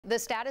The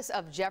status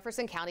of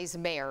Jefferson County's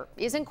mayor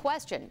is in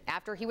question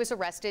after he was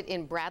arrested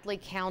in Bradley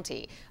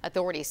County.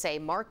 Authorities say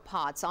Mark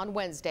Potts on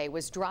Wednesday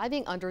was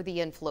driving under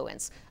the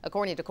influence.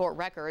 According to court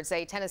records,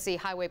 a Tennessee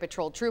Highway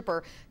Patrol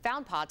trooper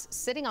found Potts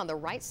sitting on the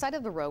right side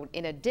of the road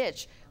in a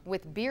ditch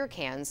with beer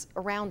cans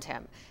around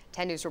him.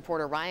 10 News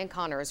reporter Ryan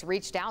Connors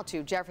reached out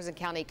to Jefferson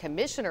County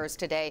commissioners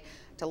today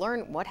to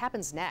learn what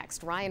happens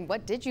next. Ryan,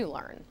 what did you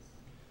learn?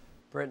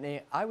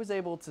 Brittany, I was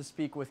able to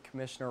speak with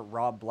Commissioner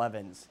Rob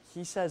Blevins.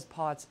 He says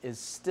Potts is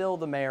still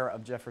the mayor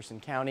of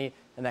Jefferson County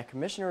and that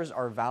commissioners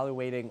are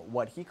evaluating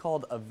what he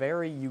called a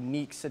very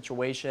unique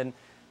situation,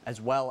 as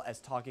well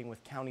as talking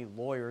with county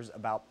lawyers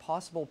about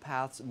possible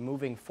paths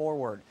moving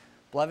forward.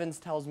 Blevins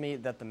tells me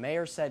that the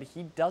mayor said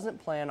he doesn't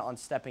plan on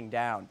stepping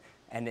down.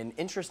 And an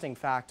interesting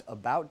fact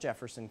about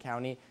Jefferson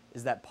County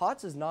is that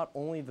Potts is not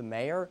only the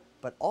mayor,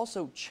 but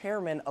also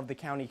chairman of the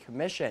county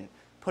commission,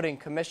 putting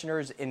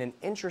commissioners in an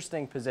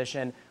interesting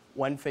position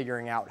when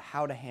figuring out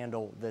how to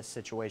handle this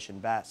situation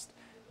best.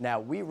 Now,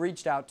 we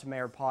reached out to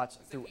Mayor Potts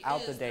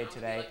throughout the day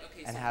today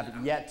and have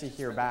yet to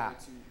hear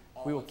back.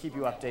 We will keep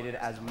you updated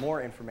as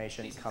more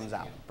information comes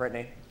out.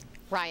 Brittany?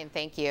 Ryan,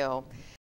 thank you.